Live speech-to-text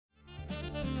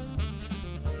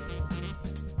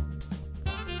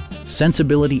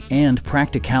sensibility, and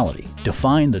practicality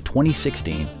define the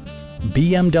 2016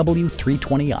 BMW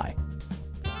 320i.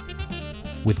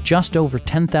 With just over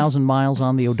 10,000 miles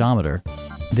on the odometer,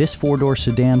 this four-door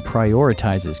sedan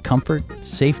prioritizes comfort,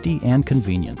 safety, and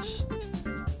convenience.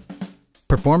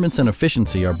 Performance and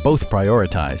efficiency are both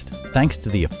prioritized thanks to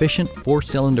the efficient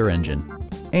four-cylinder engine.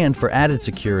 And for added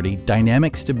security,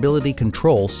 dynamic stability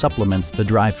control supplements the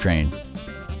drivetrain.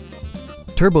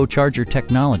 Turbocharger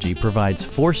technology provides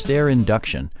forced air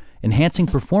induction, enhancing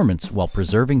performance while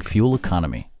preserving fuel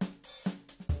economy.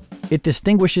 It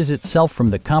distinguishes itself from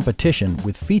the competition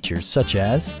with features such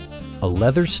as a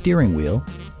leather steering wheel,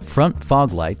 front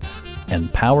fog lights,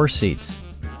 and power seats.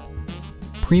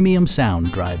 Premium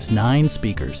sound drives 9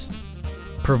 speakers,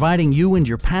 providing you and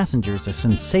your passengers a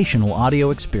sensational audio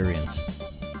experience.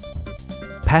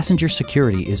 Passenger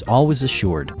security is always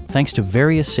assured thanks to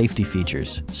various safety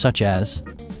features such as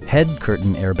head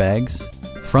curtain airbags,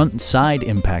 front and side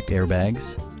impact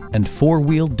airbags, and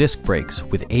 4-wheel disc brakes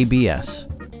with ABS.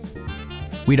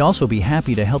 We'd also be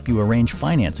happy to help you arrange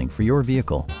financing for your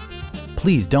vehicle.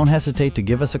 Please don't hesitate to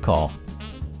give us a call.